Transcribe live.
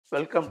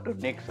Welcome to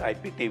Nick's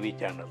IPTV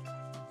channel.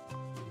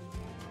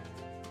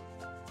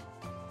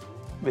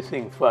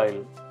 Missing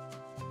file.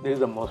 This is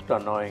the most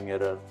annoying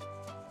error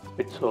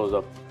which shows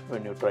up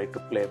when you try to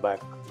play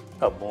back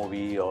a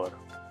movie or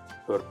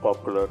your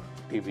popular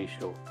TV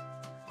show.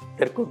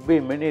 There could be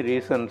many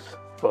reasons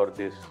for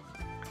this.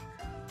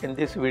 In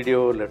this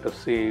video, let us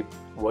see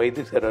why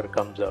this error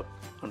comes up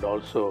and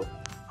also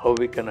how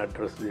we can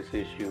address this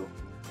issue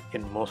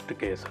in most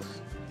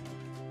cases.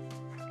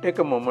 Take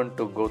a moment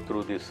to go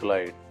through this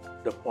slide.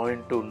 The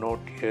point to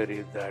note here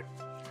is that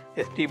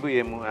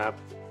STB Emu app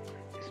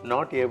is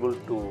not able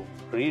to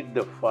read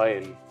the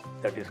file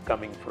that is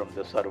coming from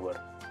the server,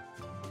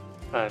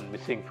 and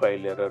missing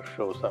file error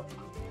shows up.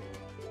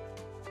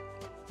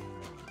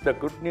 The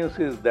good news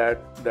is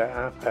that the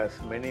app has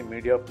many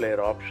media player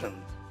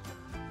options,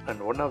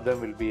 and one of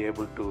them will be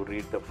able to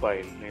read the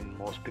file in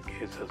most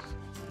cases.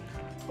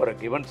 For a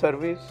given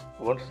service,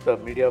 once the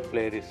media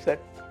player is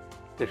set,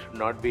 there should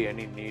not be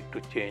any need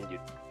to change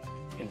it.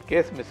 In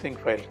case missing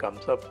file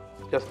comes up,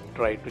 just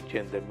try to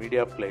change the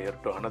media player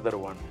to another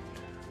one,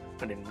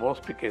 and in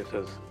most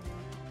cases,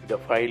 if the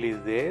file is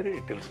there,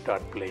 it will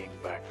start playing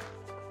back.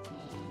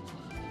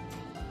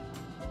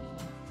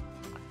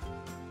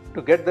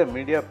 To get the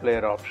media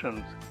player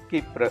options,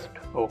 keep pressed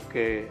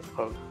OK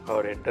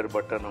or Enter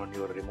button on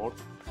your remote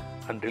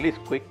and release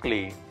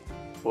quickly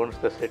once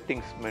the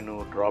settings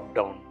menu drop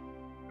down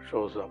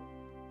shows up.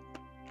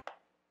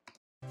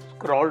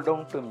 Scroll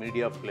down to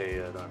media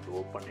player and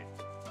open it.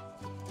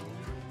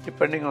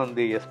 Depending on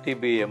the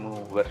STB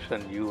Emu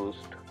version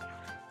used,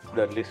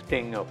 the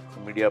listing of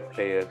media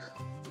players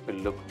will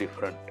look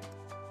different.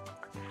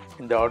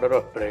 In the order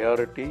of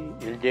priority,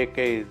 LJK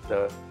is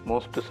the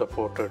most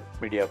supported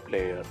media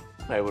player.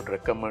 I would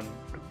recommend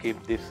to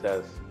keep this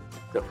as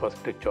the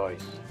first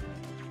choice.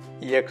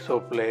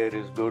 EXO player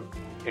is good.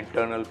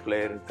 Internal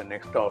player is the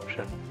next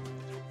option.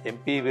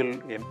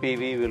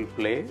 MPV will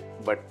play,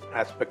 but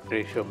aspect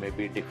ratio may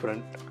be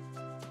different.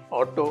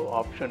 Auto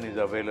option is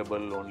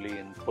available only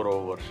in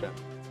Pro version.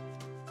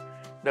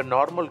 The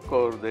normal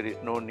core, there is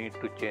no need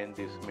to change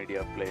this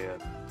media player.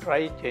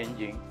 Try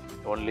changing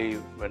only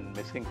when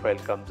missing file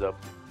comes up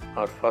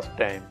or first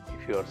time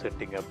if you are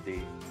setting up the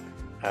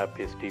app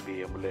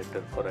STB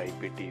Emulator for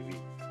IPTV.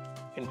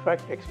 In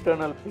fact,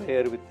 external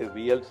player with a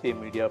VLC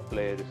media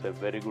player is a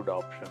very good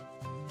option.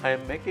 I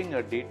am making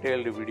a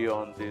detailed video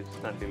on this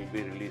and will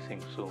be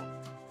releasing soon.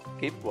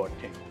 Keep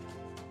watching.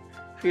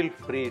 Feel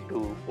free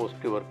to post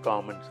your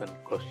comments and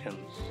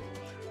questions.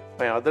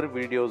 My other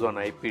videos on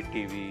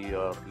IPTV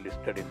are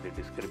listed in the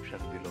description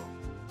below.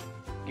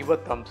 Give a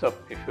thumbs up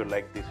if you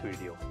like this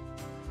video.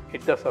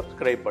 Hit the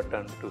subscribe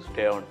button to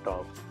stay on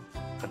top,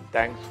 and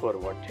thanks for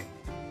watching.